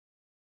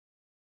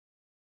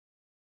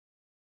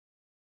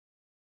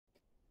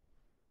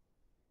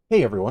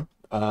Hey everyone,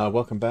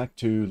 welcome back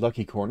to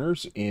Lucky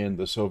Corners in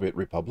the Soviet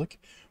Republic,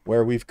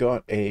 where we've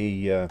got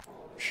a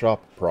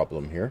shop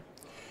problem here.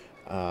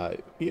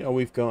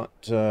 We've got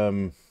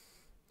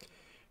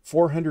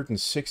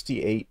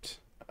 468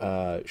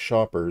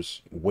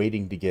 shoppers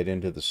waiting to get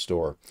into the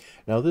store.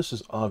 Now, this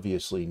is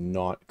obviously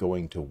not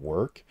going to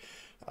work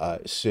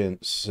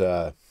since,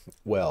 they're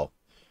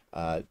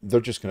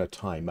just going to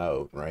time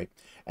out, right?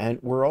 And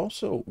we're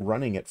also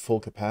running at full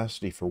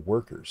capacity for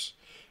workers.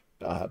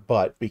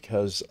 But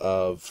because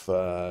of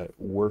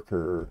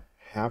worker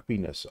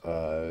happiness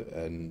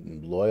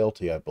and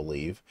loyalty, I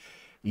believe,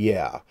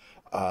 yeah,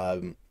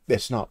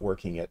 it's not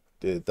working at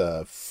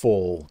the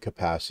full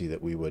capacity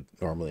that we would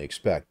normally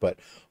expect. But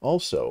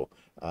also,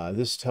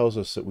 this tells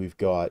us that we've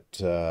got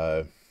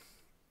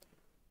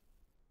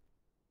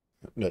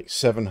like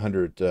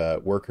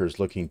 700 workers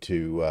looking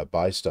to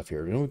buy stuff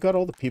here. And we've got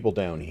all the people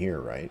down here,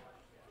 right?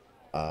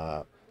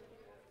 Uh,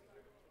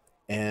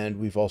 and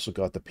we've also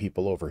got the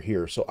people over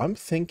here. So I'm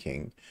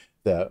thinking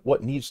that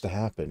what needs to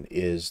happen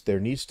is there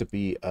needs to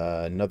be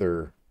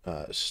another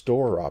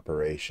store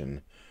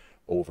operation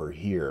over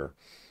here.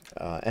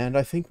 And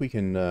I think we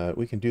can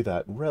do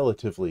that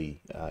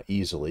relatively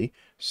easily.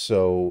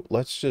 So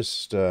let's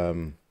just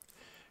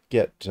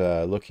get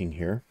looking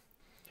here.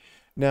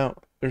 Now,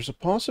 there's a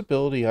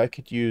possibility I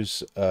could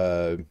use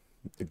the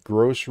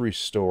grocery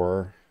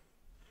store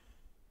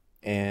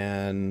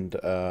and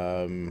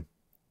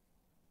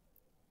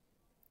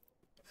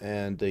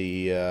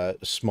the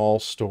small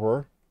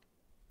store.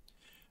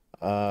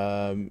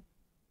 Um,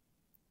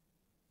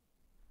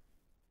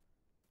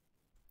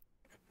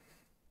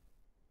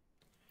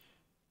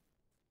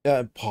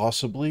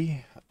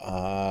 Possibly.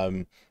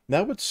 That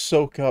would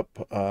soak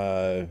up.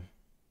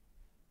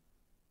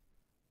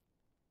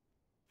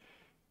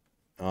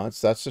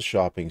 That's the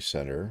shopping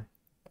center.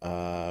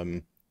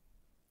 Um,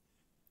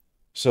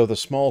 so the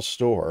small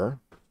store.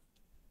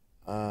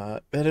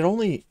 And it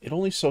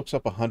only soaks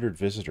up 100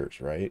 visitors,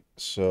 right?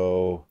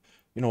 So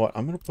you know what?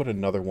 I'm gonna put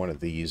another one of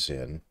these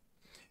in.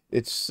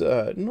 It's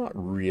not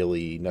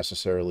really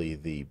necessarily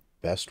the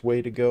best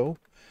way to go,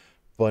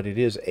 but it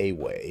is a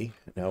way.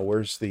 Now,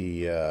 where's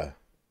the,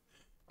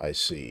 I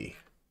see.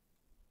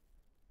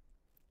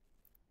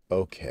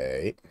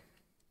 Okay.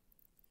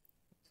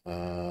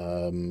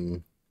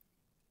 Um,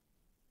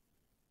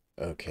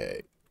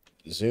 okay.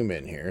 Zoom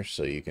in here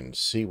so you can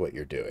see what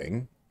you're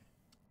doing.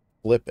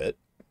 Flip it.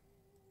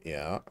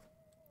 Yeah.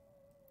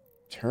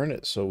 Turn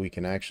it so we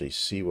can actually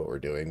see what we're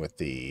doing with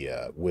the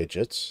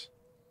widgets.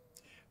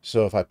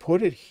 So if I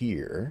put it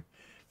here,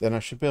 then I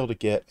should be able to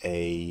get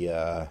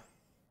uh,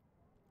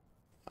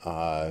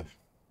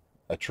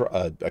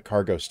 a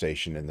cargo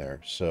station in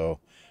there. So,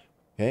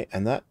 okay,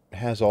 and that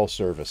has all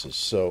services.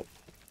 So,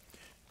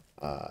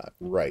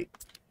 right.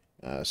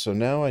 So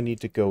now I need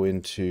to go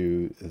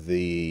into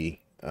the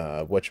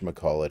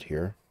whatchamacallit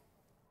here.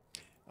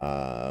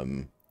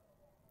 Um,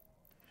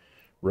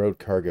 Road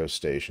cargo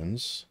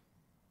stations.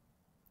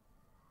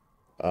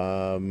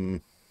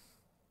 Um,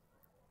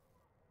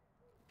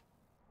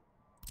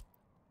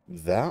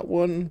 that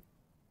one,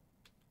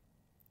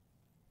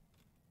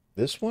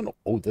 this one,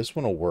 oh, this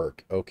one will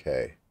work.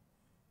 Okay.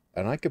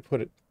 And I could put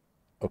it,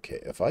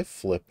 okay, if I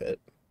flip it,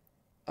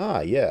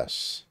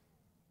 yes.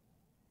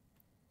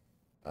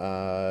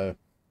 Uh,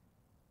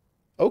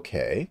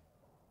 okay.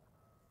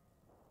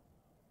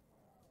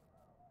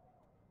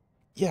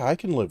 Yeah, I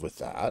can live with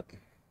that.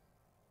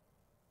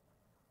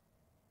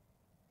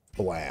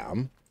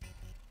 Blam.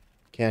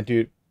 Can't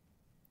do,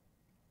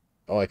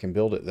 oh, I can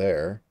build it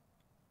there.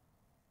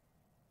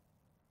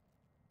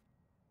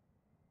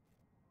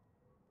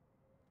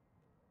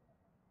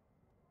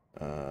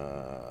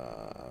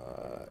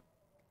 Uh,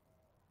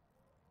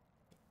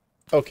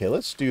 okay,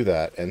 let's do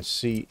that and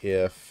see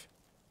if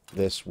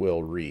this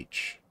will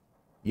reach.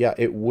 Yeah,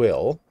 it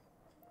will.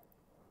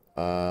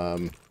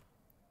 Um,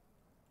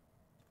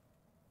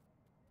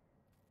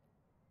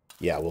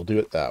 yeah, we'll do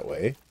it that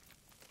way.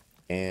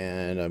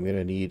 And I'm going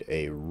to need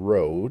a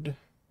road.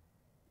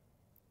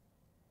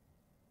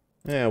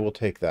 Yeah, we'll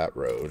take that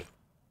road.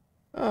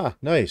 Ah,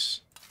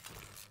 nice.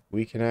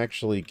 We can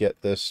actually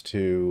get this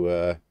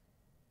to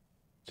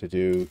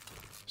do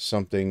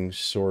something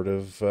sort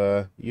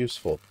of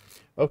useful.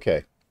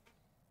 Okay.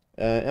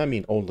 I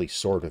mean, only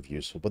sort of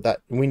useful, but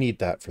that we need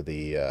that for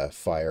the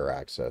fire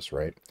access,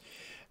 right?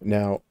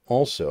 Now,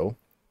 also,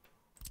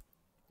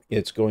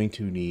 it's going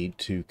to need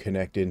to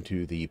connect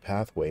into the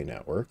pathway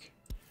network,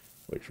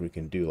 which we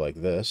can do like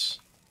this.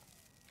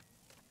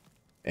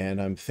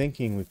 And I'm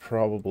thinking we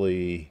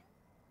probably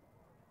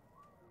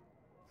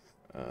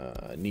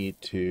need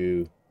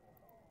to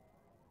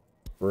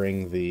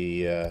bring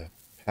the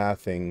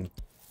pathing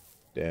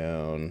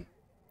down.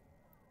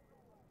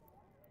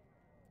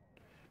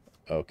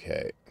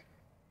 Okay.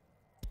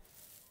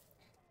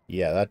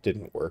 Yeah, that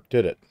didn't work,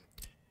 did it?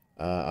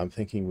 I'm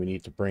thinking we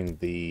need to bring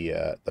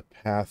the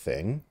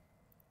pathing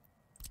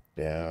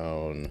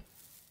down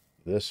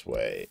this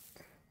way.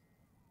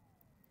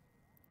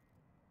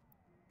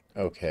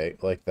 Okay,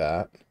 like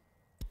that.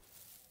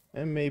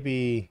 And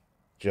maybe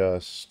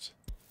just...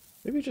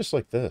 Maybe just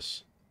like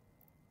this.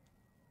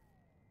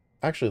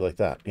 Actually, like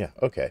that. Yeah,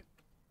 okay.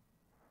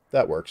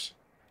 That works.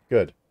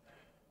 Good.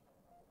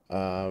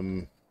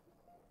 Oh,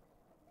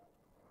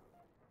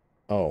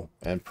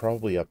 and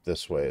probably up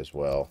this way as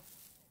well.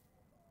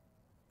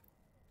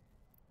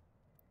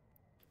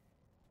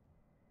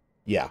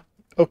 Yeah,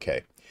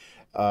 okay.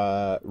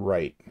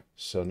 Right.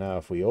 So now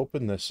if we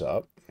open this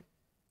up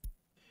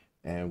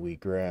and we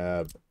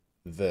grab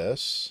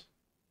this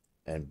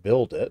and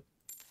build it.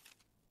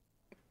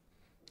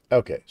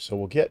 Okay, so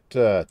we'll get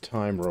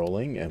time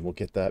rolling and we'll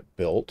get that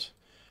built.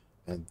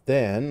 And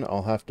then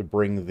I'll have to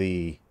bring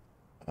the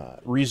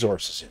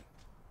resources in.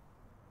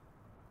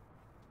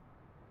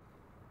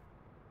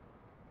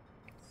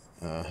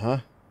 Uh-huh.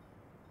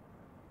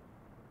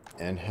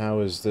 And how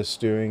is this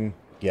doing?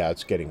 Yeah,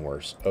 it's getting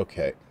worse.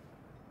 Okay.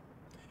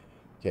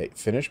 Okay,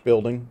 finish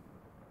building.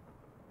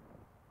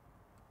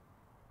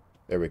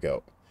 There we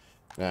go.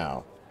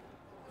 Now,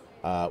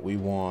 we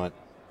want...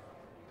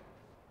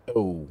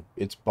 Oh,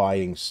 it's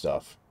buying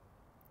stuff.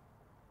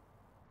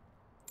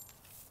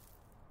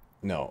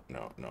 No,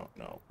 no, no,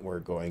 no. We're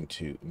going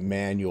to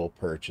manual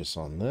purchase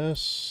on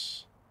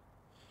this.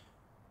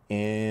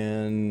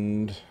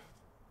 And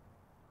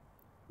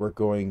we're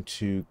going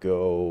to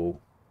go...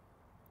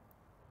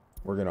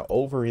 We're going to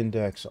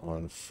over-index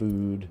on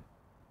food.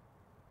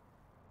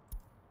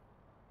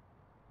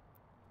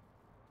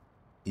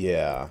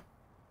 Yeah.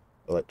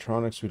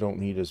 Electronics we don't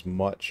need as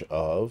much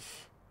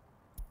of.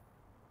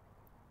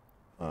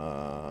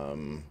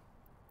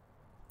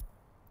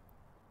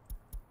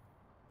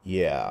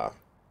 Yeah.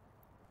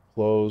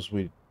 Clothes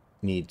we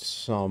need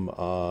some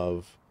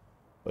of,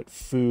 but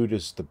food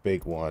is the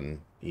big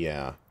one.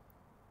 Yeah.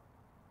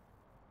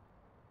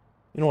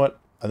 You know what?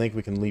 I think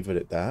we can leave it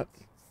at that.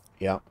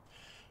 Yeah.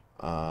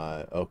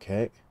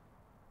 Okay.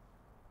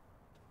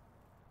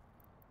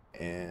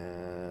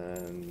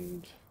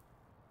 And...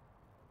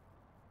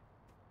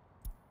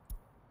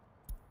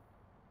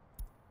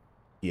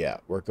 yeah,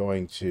 we're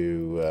going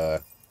to,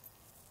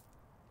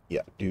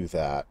 yeah, do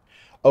that.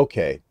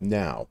 Okay,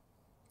 now,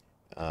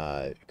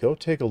 go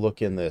take a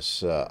look in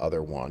this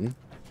other one.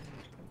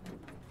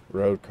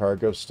 Road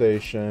cargo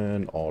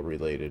station, all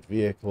related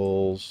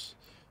vehicles.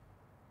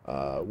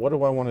 What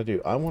do I want to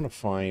do? I want to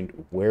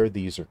find where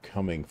these are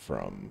coming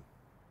from.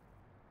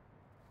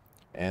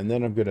 And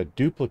then I'm going to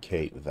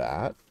duplicate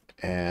that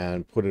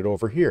and put it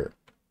over here.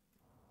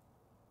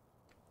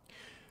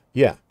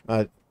 Yeah,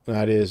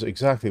 that is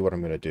exactly what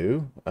I'm going to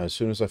do. As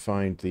soon as I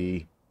find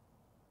the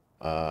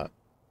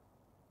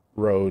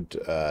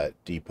road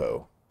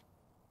depot.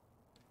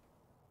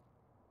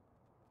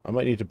 I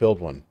might need to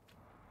build one.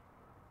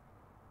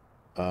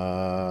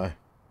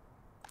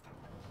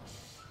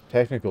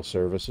 Technical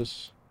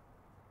services.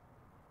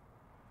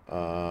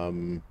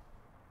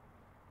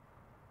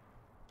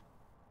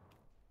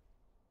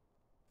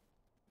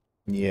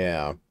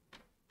 Yeah.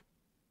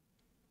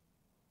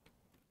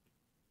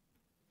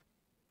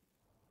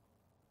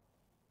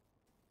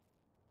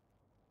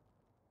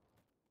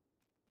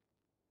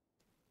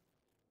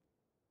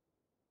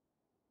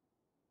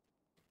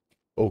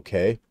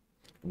 Okay.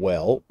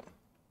 Well,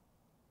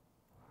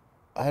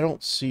 I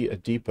don't see a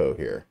depot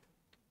here.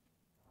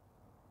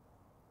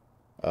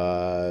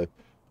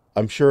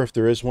 I'm sure if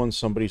there is one,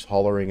 somebody's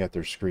hollering at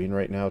their screen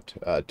right now,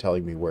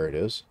 telling me where it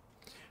is.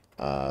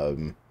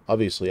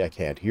 Obviously, I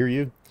can't hear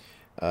you.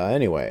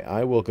 Anyway,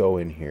 I will go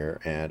in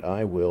here and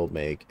I will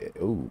make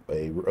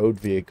a road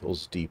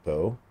vehicles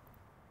depot,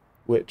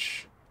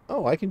 which,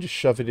 oh, I can just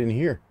shove it in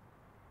here.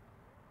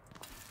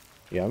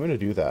 Yeah, I'm going to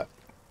do that.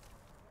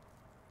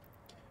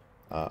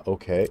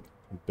 Okay,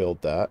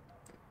 build that.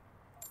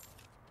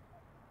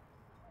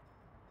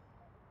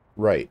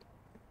 Right.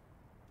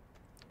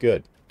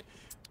 Good.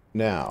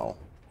 Now,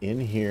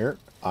 in here,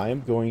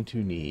 I'm going to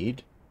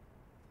need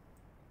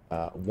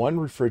one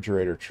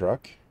refrigerator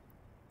truck.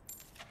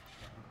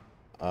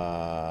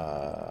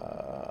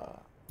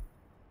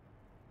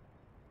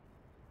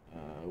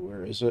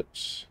 Where is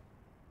it?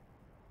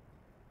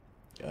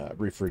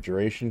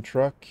 Refrigeration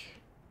truck.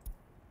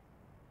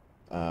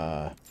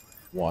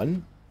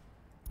 One.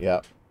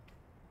 Yep.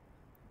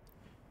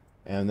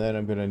 And then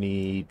I'm going to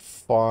need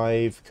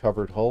 5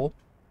 covered hull.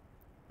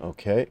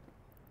 Okay.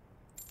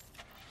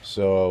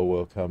 So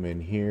we'll come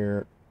in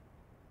here.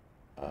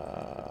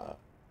 Hello,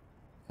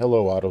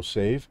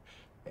 autosave.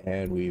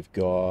 And we've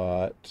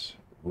got,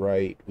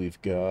 right,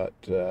 we've got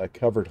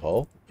covered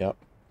hull. Yep.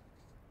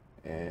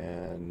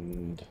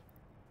 And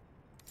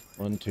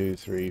 1, 2,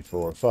 3,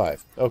 4,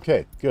 5.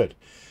 Okay, good.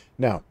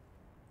 Now,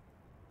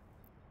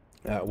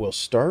 we'll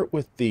start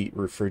with the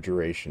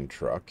refrigeration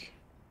truck.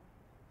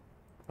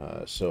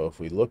 So if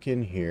we look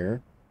in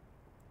here,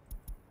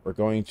 we're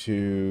going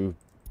to...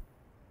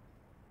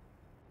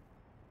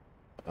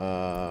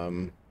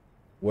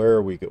 where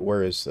are we?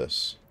 Where is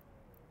this?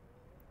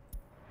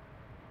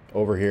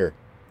 Over here.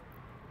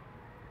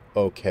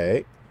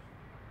 Okay.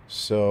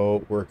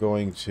 So we're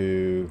going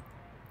to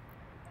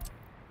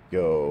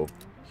go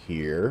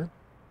here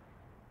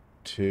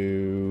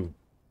to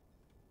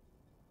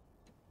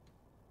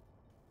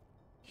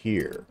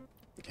here.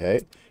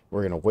 Okay,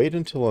 we're going to wait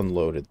until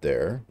unloaded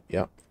there.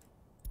 Yep.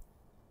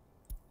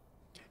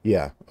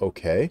 Yeah,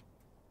 okay.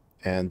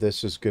 And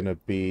this is going to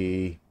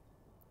be...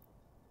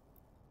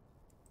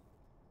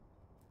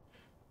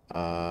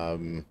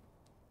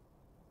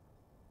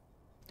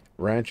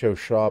 Rancho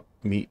shop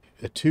meat,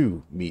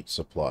 2 meat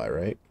supply,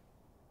 right?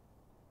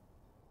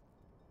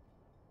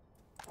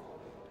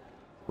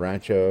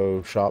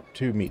 Rancho shop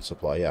 2 meat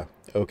supply, yeah.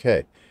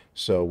 Okay,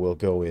 so we'll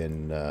go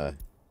in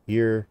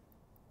here,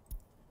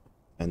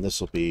 and this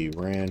will be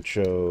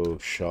Rancho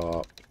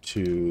shop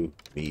 2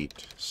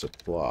 meat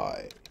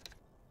supply.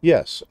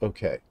 Yes,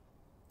 okay.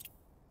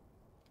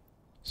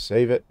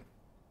 Save it.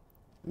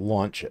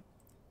 Launch it.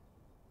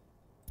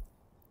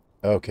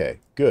 Okay,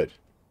 good.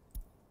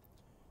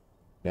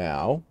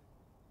 Now,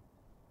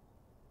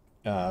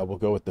 we'll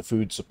go with the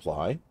food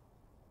supply.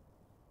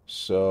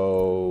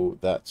 So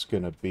that's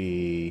going to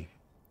be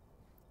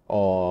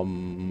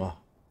from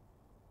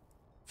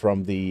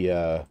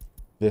the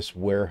this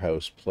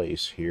warehouse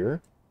place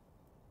here,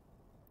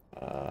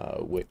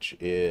 which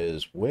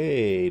is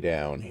way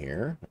down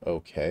here.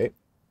 Okay,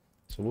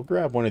 so we'll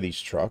grab one of these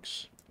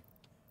trucks,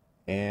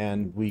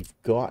 and we've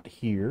got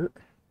here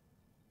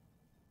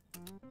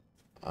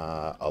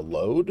a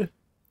load,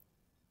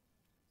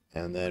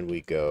 and then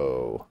we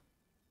go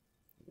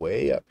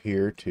way up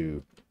here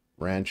to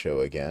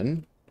Rancho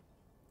again,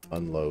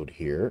 unload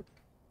here.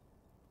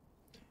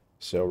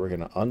 So we're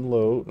going to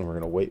unload, and we're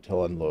going to wait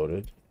till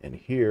unloaded. And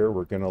here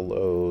we're going to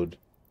load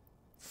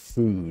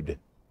food.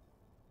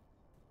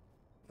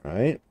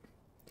 Right?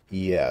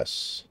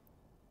 Yes.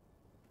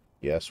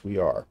 Yes, we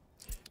are.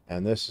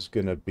 And this is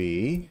going to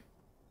be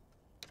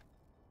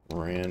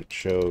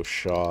Rancho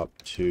shop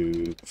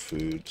 2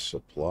 food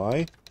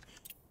supply.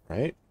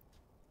 Right?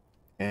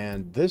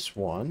 And this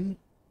one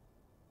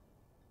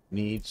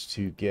needs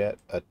to get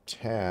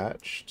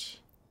attached.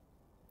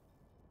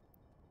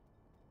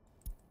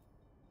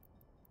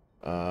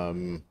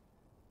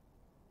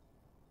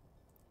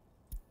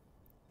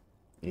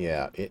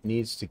 Yeah, it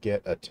needs to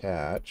get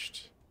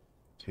attached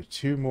to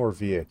 2 more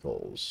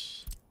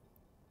vehicles.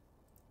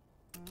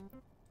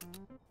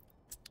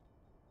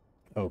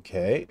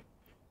 Okay,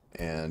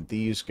 and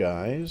these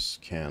guys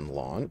can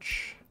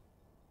launch,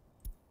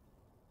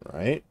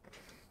 right?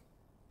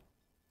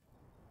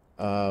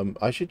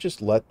 I should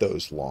just let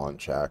those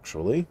launch,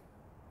 actually.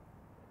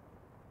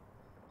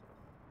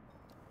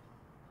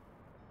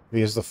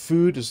 Because the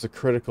food is the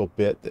critical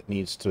bit that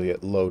needs to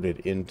get loaded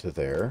into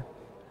there.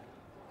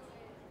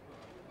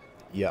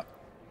 Yep.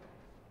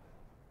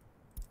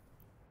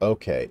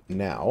 Okay,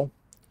 now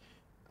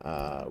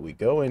we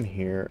go in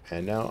here,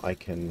 and now I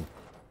can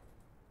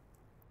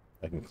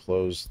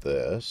close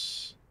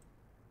this,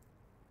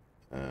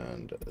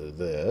 and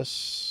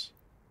this,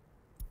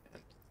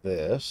 and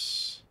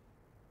this.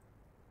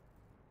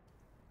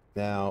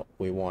 Now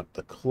we want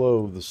the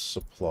clothes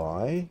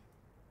supply,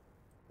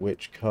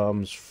 which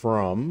comes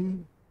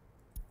from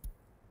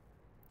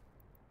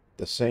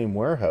the same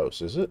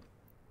warehouse, is it?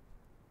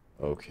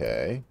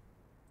 Okay.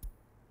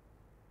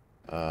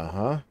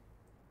 Uh-huh.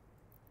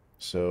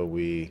 So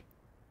we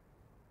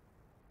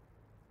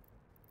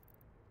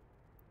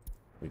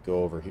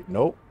go over here.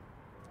 Nope.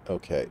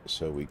 Okay,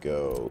 so we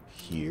go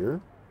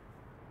here.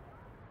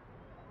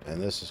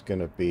 And this is going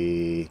to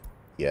be...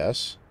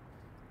 Yes.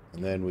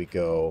 And then we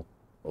go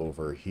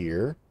over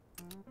here,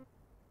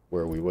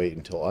 where we wait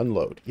until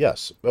unload.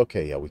 Yes.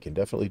 Okay, yeah, we can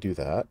definitely do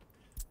that.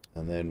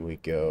 And then we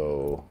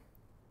go...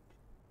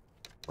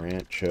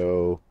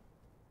 Rancho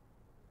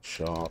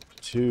shop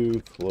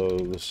 2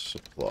 clothes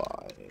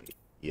supply.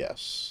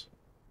 Yes.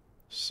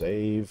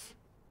 Save.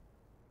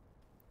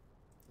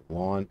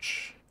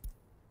 Launch.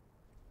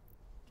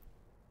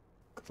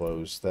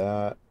 Close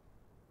that.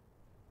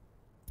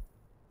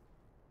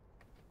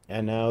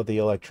 And now the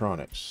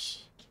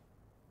electronics,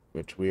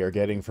 which we are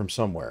getting from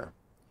somewhere.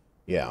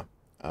 Yeah.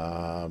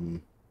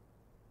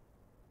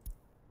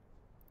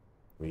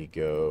 We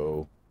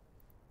go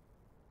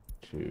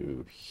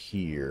to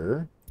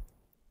here.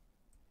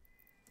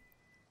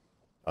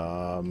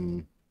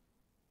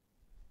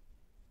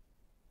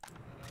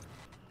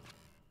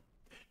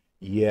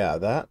 Yeah,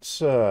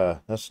 that's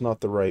not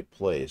the right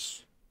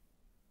place.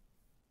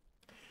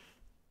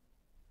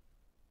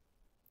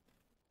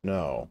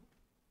 No,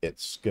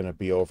 it's gonna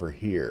be over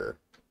here.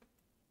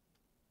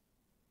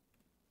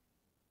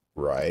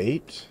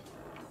 Right?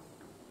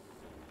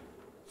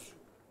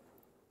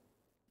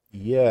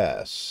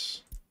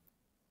 Yes.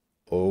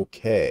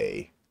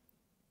 Okay.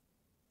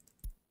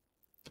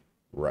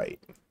 Right.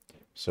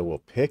 So we'll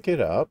pick it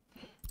up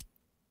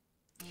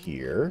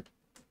here,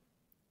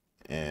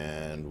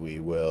 and we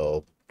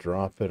will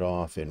drop it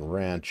off in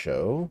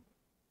Rancho.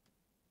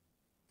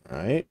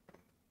 Right?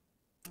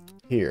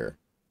 Here.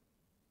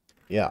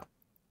 Yeah.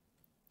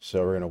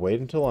 So we're going to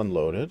wait until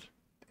unloaded,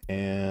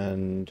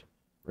 and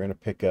we're going to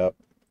pick up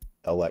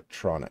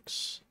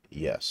electronics.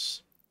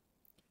 Yes.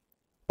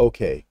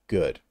 Okay,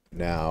 good.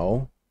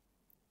 Now,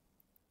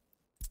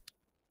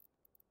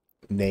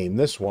 name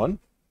this one.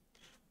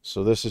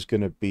 So this is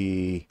going to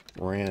be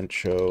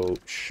Rancho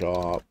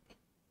shop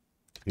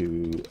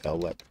to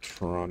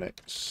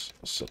electronics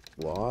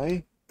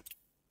supply.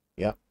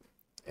 Yep.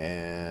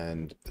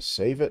 And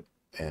save it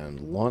and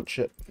launch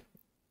it.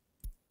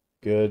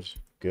 Good,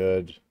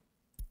 good,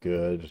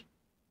 good,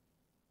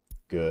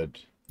 good,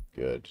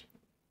 good,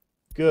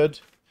 good.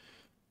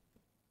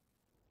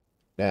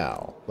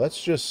 Now,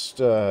 let's just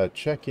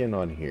check in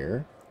on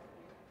here.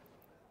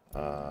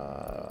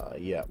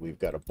 Yeah, we've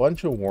got a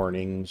bunch of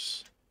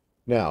warnings.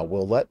 Now,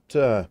 we'll let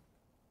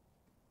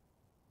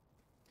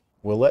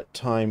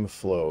time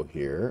flow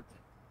here.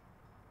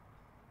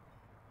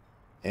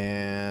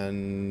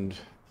 And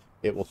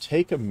it will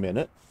take a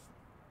minute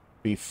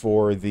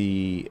before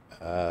the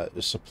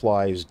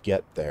supplies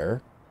get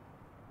there.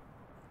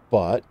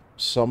 But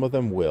some of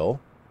them will.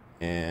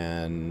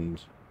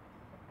 And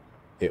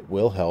it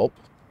will help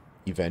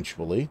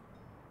eventually.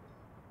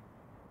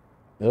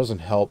 It doesn't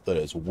help that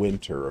it's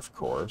winter, of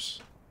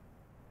course.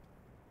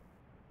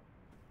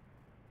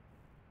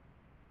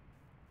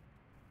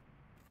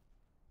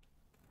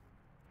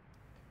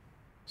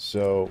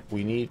 So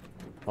we need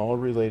all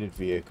related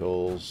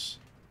vehicles.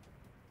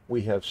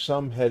 We have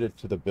some headed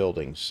to the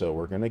building, so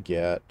we're going to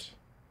get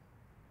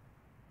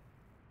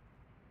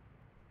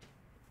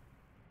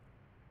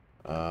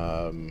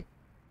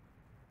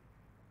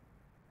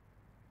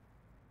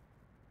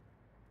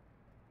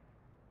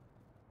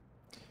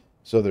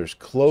so there's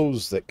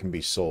clothes that can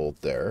be sold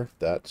there.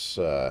 That's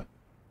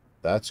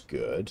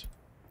good.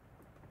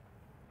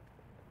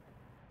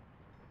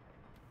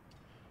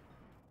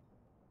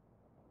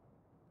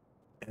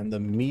 And the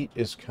meat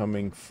is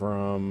coming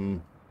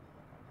from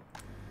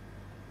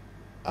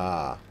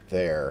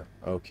there.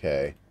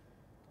 Okay.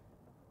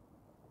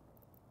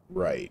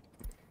 Right.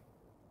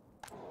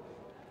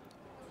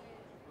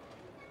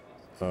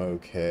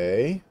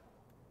 Okay.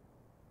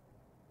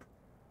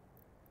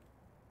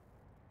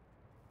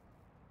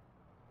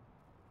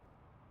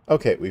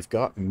 Okay, we've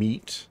got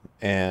meat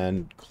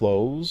and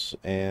clothes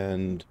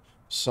and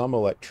some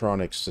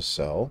electronics to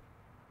sell.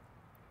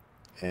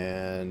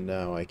 And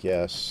now I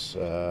guess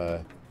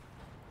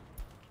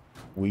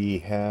we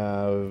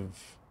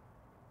have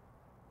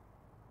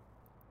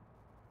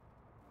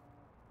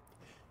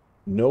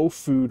no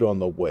food on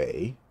the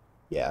way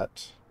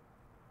yet.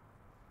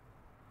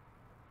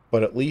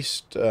 But at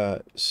least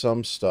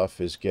some stuff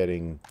is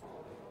getting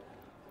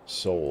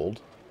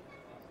sold.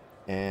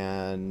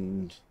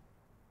 And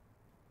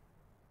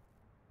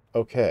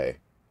okay.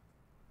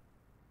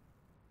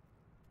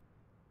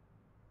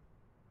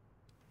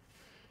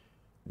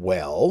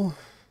 Well,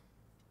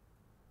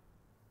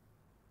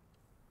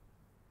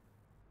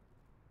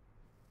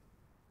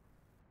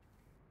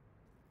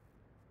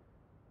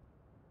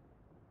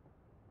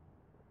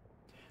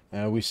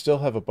 we still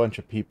have a bunch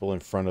of people in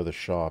front of the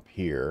shop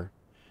here.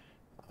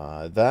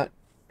 That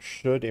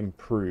should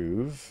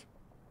improve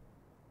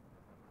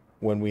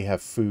when we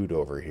have food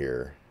over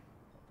here.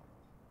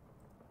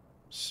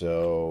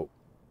 So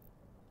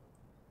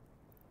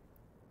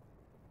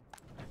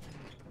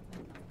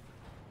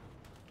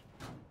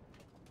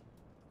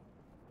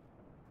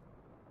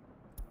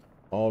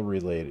all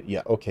related.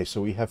 Yeah, okay,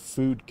 so we have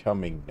food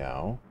coming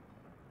now.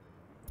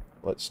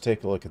 Let's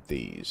take a look at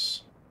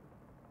these.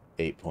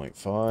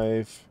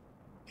 8.5,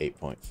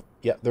 8.5.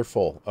 Yeah, they're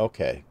full.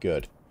 Okay,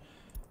 good.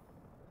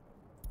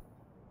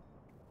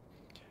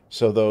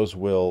 So those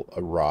will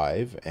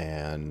arrive,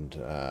 and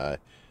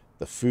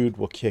the food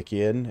will kick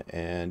in,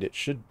 and it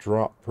should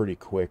drop pretty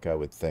quick, I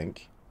would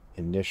think,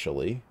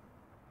 initially.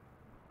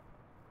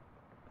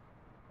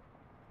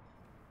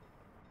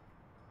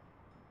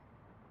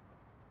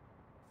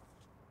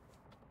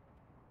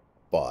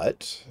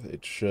 But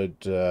it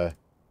should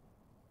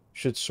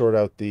sort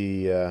out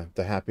the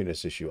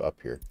happiness issue up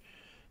here.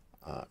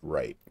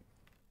 Right.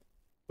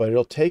 But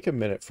it'll take a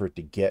minute for it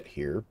to get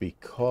here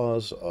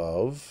because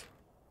of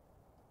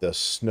the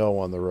snow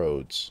on the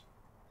roads.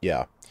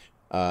 Yeah.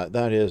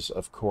 That is,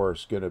 of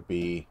course, going to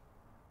be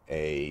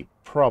a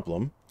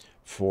problem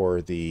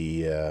for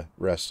the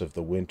rest of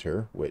the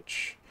winter,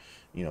 which,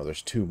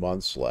 there's 2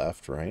 months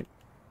left, right?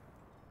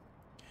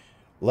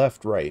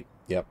 Left, right.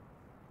 Yep.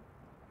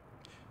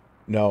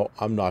 No,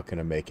 I'm not going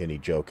to make any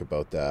joke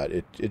about that.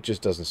 It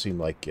just doesn't seem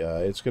like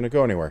it's going to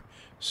go anywhere.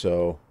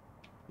 So,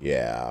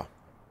 yeah.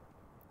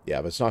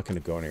 Yeah, but it's not going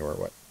to go anywhere.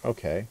 What?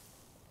 Okay.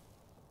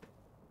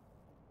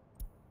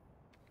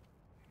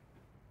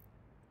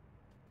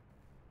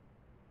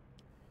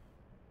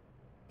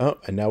 Oh,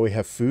 and now we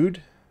have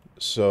food.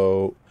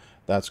 So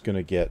that's going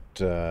to get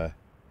a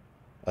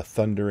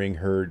thundering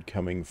herd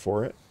coming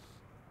for it.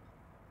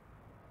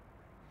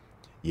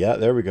 Yeah,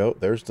 there we go.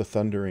 There's the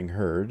thundering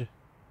herd.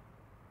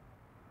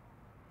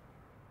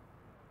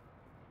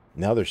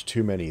 Now there's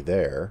too many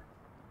there.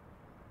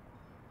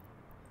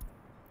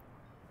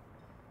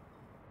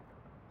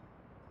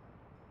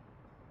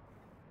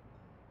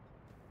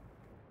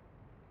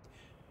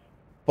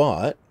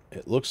 But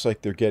it looks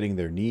like they're getting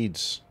their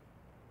needs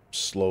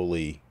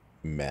slowly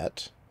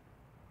met.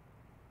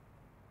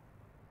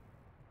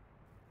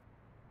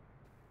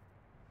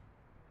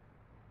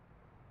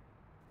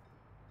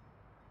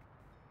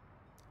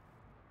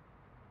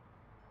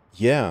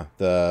 Yeah,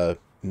 the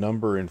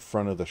number in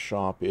front of the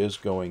shop is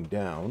going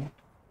down.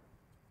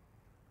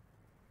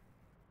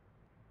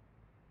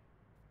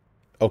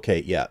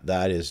 Okay, yeah,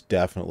 that is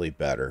definitely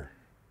better.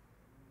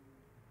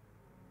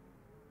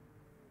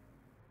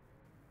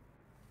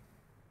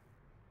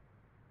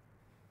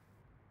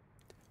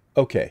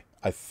 Okay,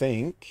 I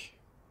think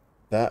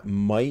that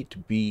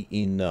might be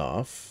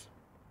enough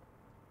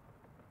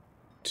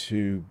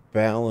to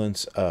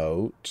balance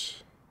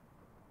out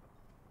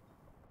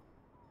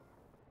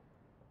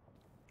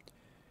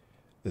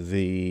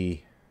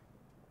the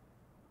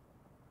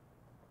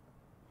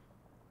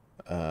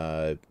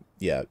uh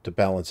yeah, to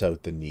balance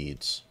out the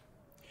needs.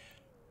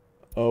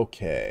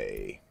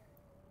 Okay.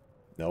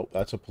 Nope,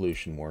 that's a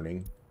pollution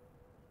warning.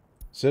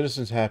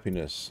 Citizens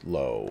happiness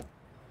low.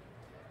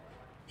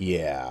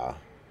 Yeah.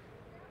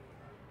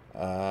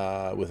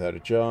 Without a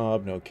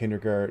job, no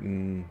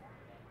kindergarten,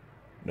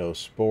 no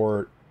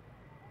sport.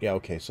 Yeah,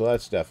 okay, so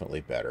that's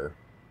definitely better.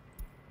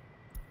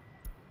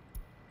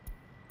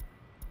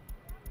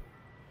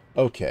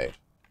 Okay.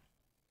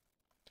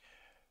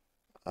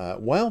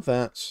 While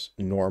that's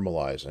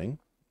normalizing,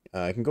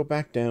 I can go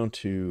back down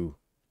to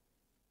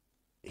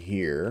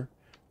here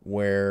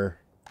where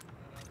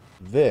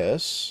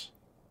this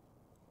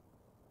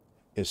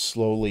is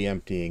slowly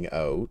emptying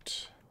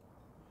out.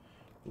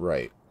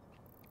 Right.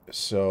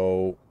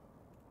 So,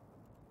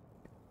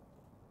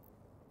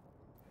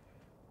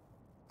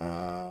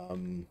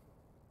 um,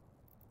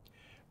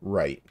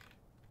 right.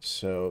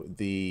 So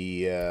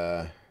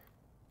the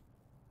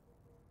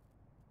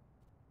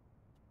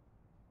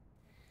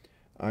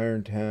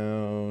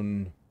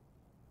Irontown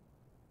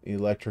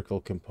electrical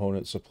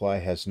component supply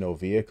has no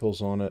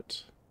vehicles on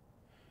it.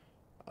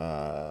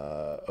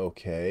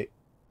 Okay.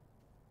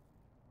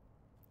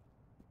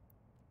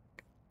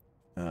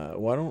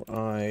 Why don't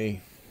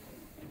I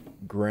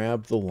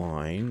grab the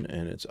line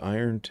and it's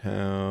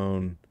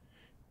Irontown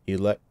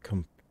elect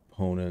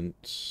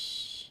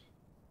components.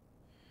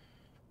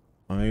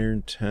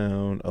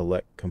 Irontown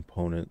elect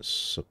components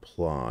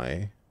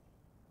supply.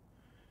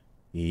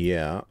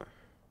 Yeah.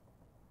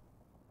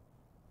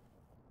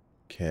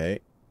 Okay.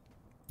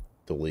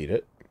 Delete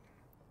it.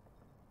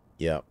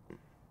 Yep.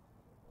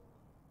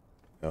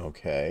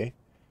 Okay.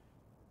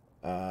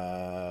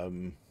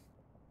 Um,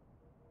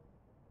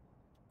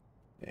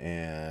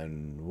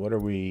 and what are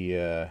we,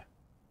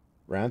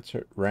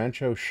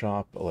 Rancho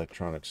Shop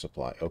Electronic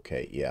Supply.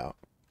 Okay, yeah.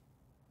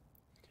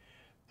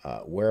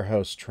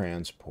 Warehouse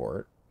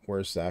Transport.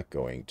 Where's that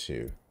going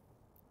to?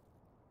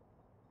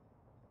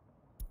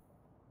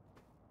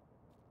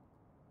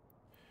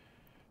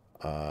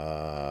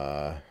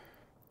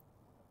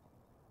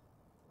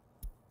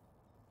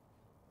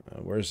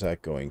 Where's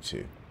that going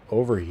to?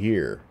 Over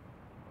here.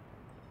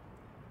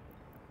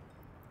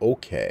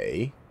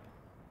 Okay.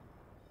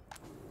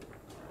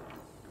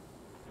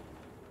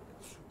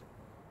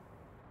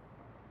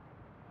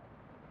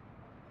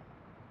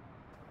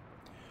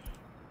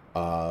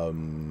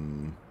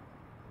 Um,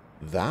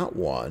 that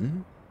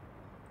one.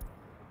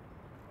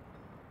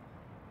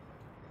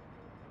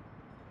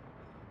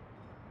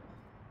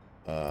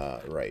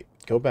 Right.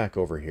 Go back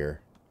over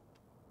here.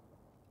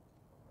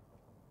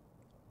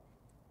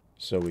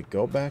 So we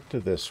go back to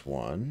this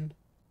one.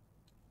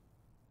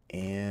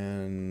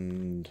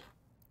 And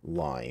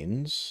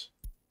lines.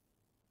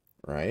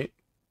 Right?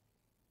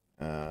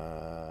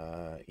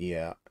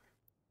 Yeah.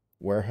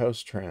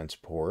 Warehouse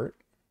transport.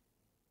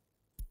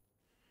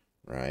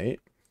 Right?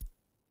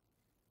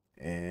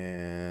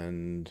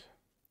 And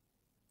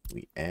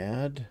we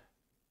add.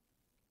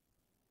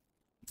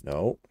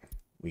 No.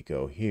 We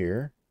go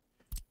here.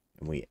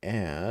 And we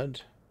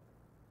add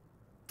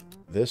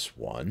this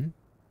one.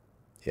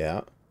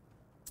 Yeah.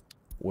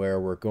 Where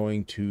we're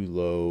going to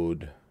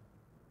load.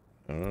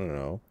 I don't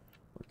know.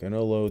 We're going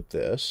to load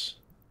this.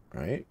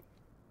 Right?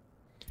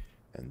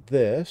 And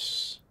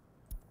this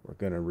we're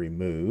going to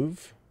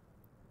remove.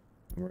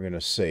 And we're going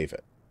to save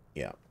it.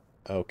 Yeah.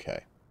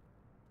 Okay.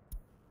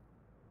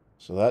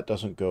 So that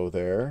doesn't go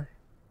there.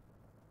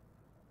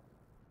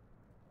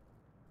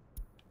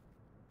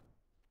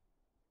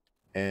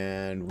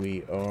 And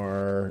we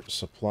are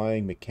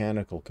supplying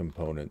mechanical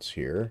components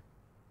here.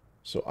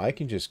 So I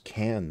can just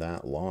can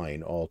that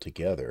line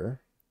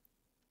altogether.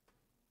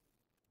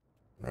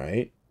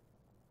 Right?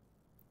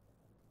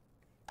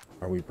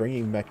 Are we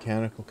bringing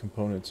mechanical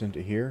components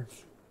into here?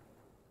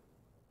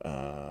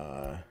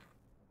 No,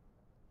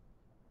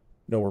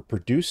 we're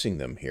producing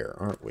them here,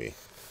 aren't we?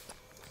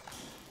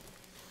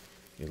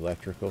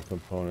 Electrical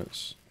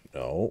components.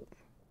 No.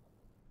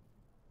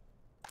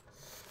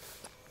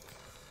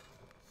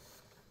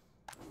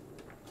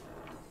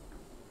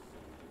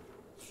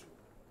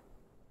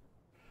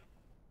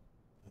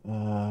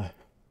 Uh,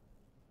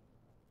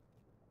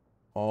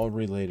 all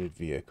related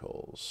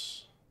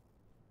vehicles.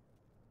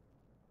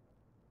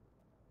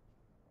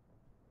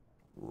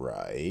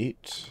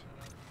 Right.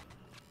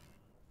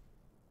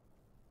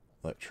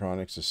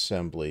 Electronics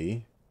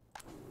assembly.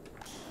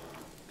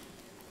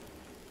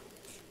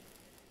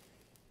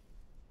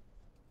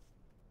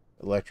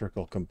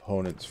 Electrical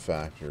components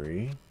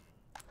factory.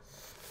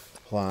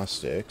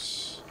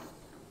 plastics.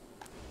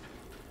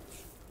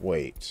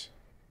 Wait.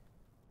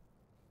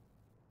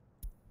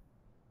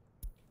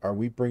 Are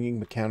we bringing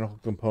mechanical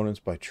components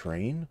by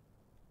train?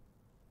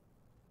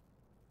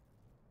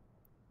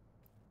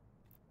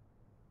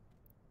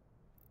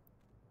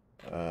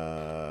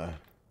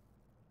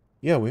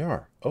 Yeah, we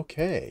are.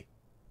 Okay.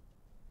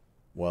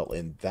 Well,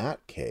 in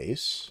that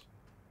case,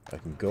 I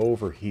can go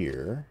over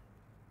here.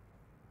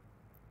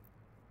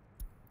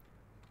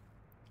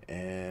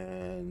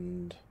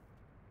 And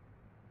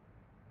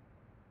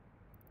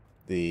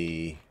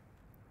the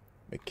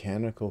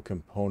mechanical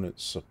component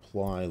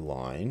supply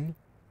line.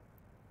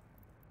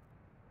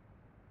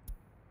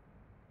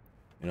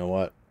 You know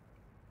what?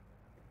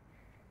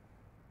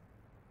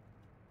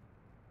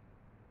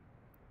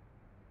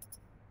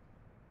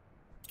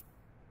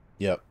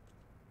 Yep.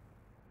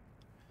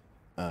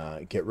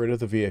 Get rid of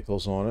the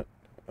vehicles on it.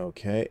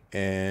 Okay,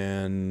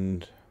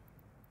 and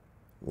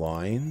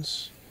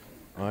lines.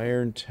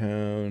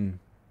 Irontown.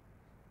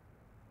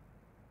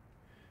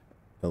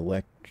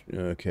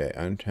 Okay,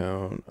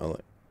 Irontown.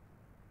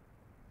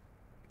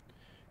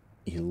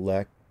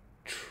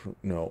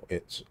 No,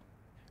 it's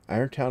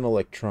Irontown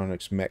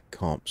Electronics Mech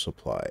Comp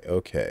Supply.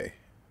 Okay.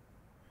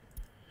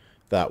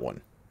 That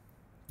one.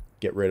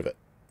 Get rid of it.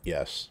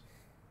 Yes.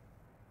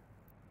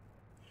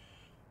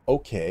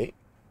 Okay.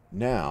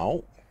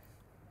 Now,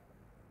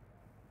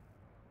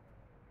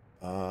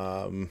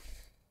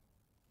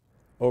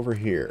 over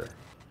here,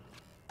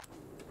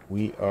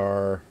 we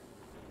are...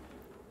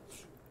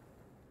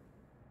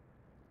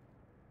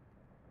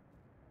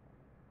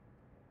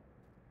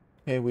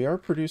 Hey, we are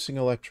producing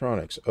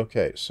electronics.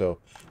 Okay, so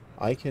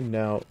I can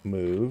now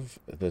move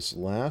this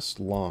last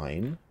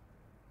line,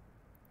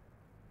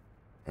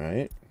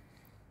 right,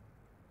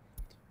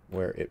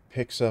 where it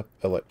picks up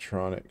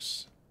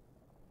electronics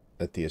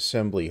at the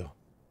assembly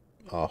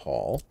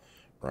hall,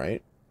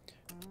 right?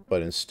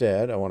 But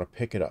instead, I want to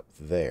pick it up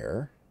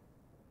there.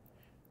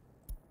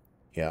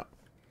 Yeah.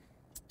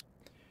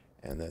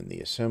 And then the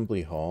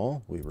assembly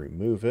hall, we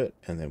remove it,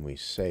 and then we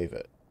save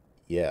it.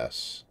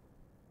 Yes.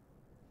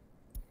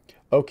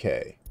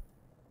 Okay.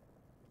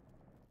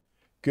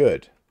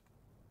 Good.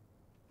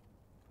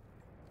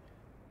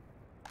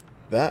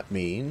 That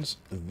means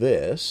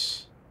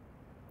this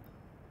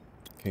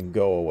can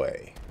go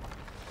away.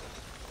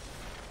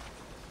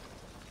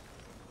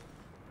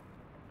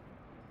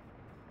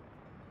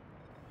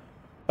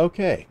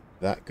 Okay,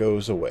 that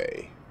goes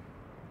away.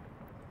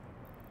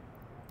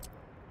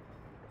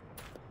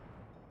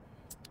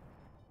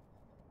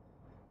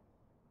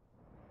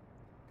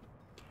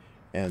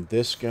 And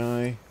this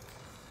guy...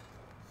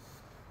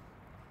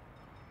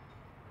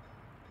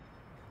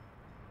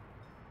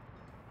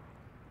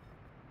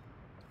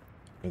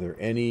 Are there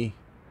any...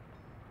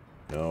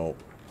 No.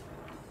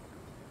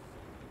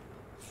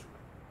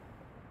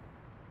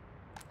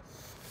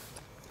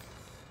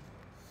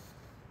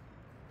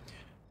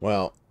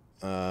 Well,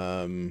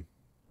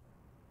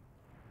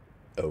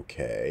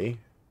 okay.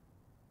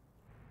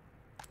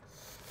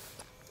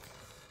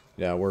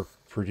 Now we're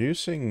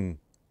producing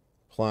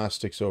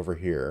plastics over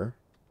here.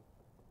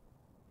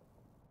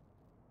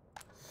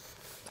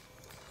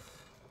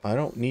 I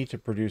don't need to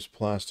produce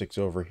plastics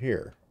over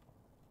here.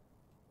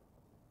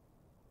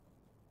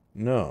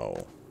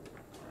 No.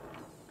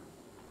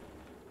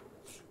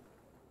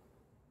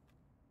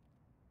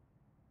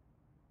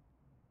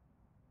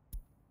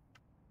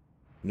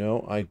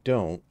 No, I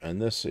don't.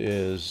 And this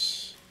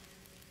is...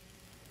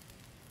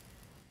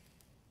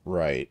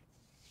 Right.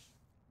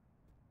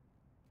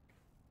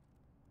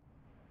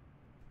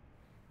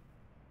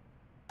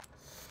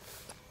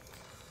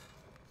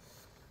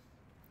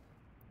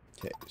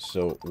 Okay,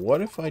 so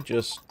what if I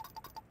just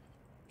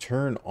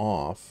turn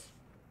off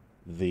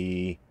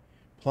the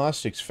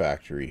plastics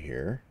factory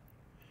here?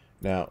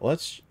 Now,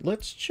 let's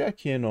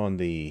check in on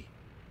the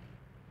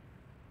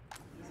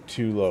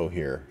too low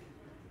here.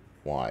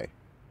 Why?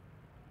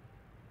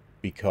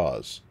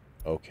 Because.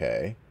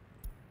 Okay.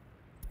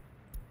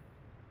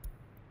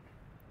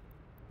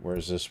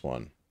 Where's this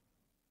one?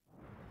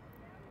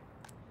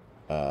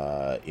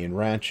 In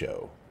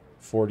Rancho.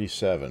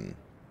 47.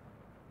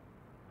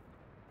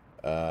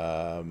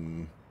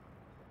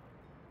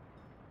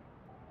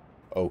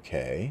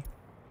 Okay.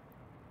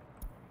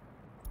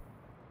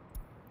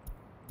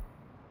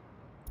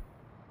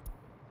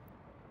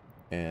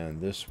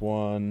 And this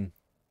one...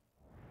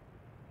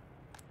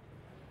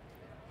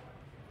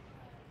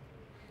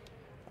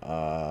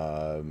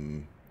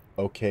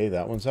 okay,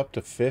 that one's up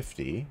to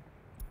 50.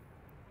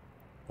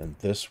 And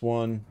this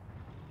one...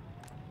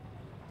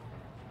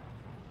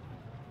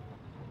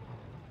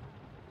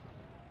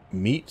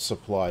 Meat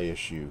supply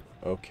issue.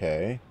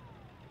 Okay.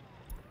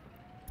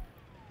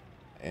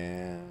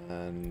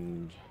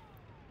 And...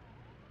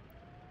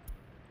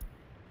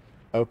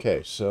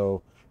 Okay,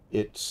 so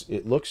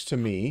it looks to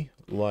me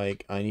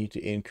like I need to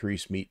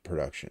increase meat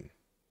production.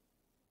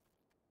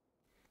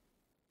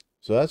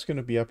 So that's going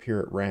to be up here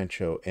at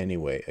Rancho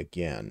anyway,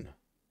 again.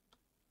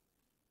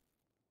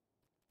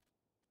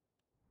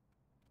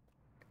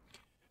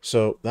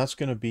 So that's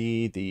going to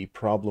be the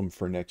problem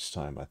for next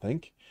time, I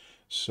think.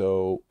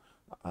 So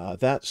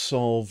that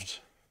solved,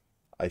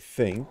 I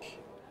think,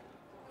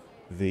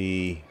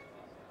 the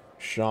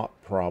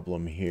shop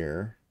problem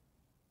here.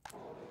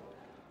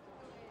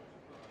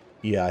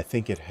 Yeah, I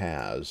think it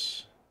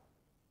has.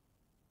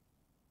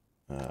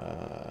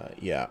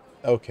 Yeah.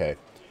 Okay.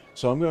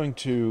 So I'm going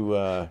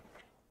to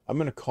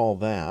call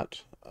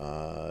that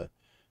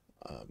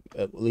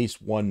at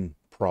least one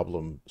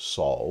problem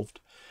solved.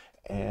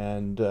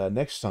 And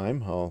next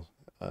time I'll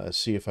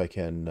see if I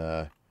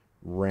can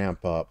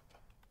ramp up.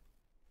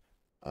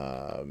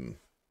 Um,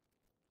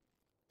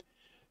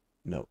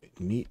 no,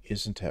 meat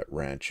isn't at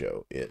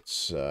Rancho.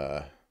 It's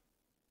yeah,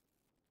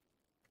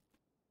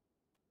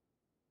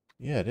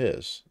 it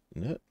is,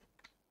 isn't it?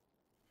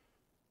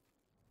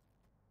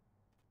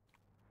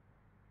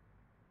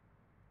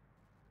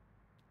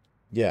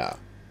 Yeah,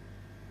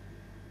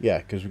 yeah,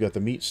 because we got the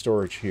meat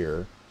storage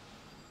here.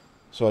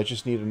 So I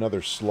just need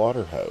another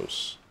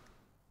slaughterhouse.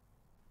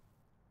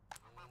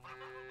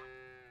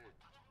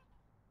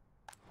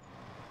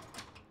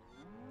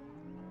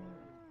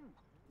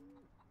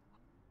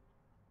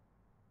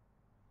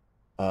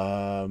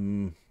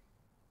 Um,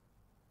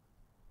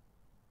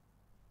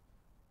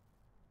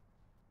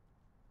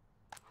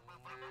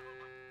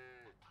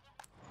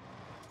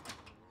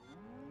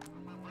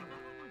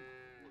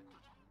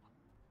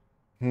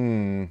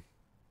 hmm.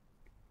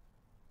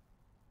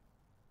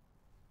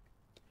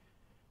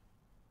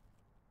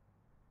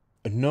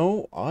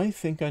 No, I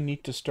think I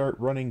need to start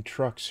running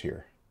trucks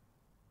here.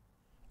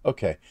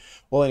 Okay.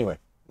 Well, anyway,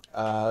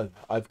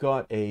 I've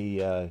got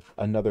a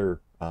another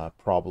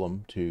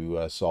problem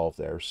to solve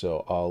there,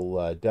 so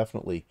I'll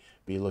definitely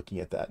be looking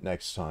at that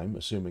next time,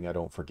 assuming I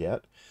don't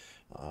forget.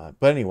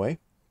 But anyway,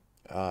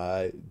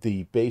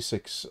 the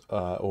basics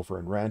over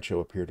in Rancho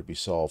appear to be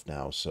solved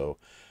now, so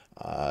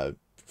uh,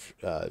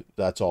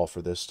 that's all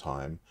for this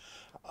time.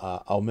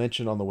 I'll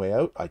mention on the way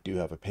out, I do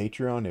have a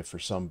Patreon. If for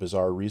some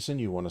bizarre reason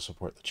you want to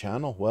support the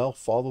channel, well,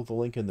 follow the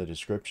link in the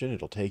description.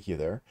 It'll take you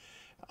there.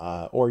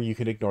 Or you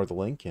can ignore the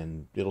link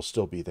and it'll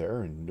still be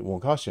there and it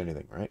won't cost you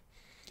anything, right?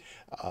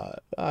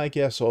 I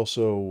guess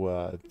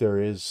also there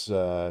is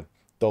the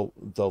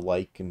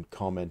like and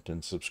comment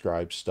and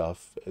subscribe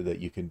stuff that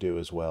you can do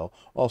as well.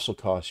 Also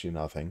costs you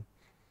nothing.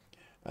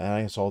 And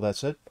I guess all that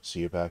said,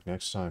 see you back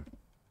next time.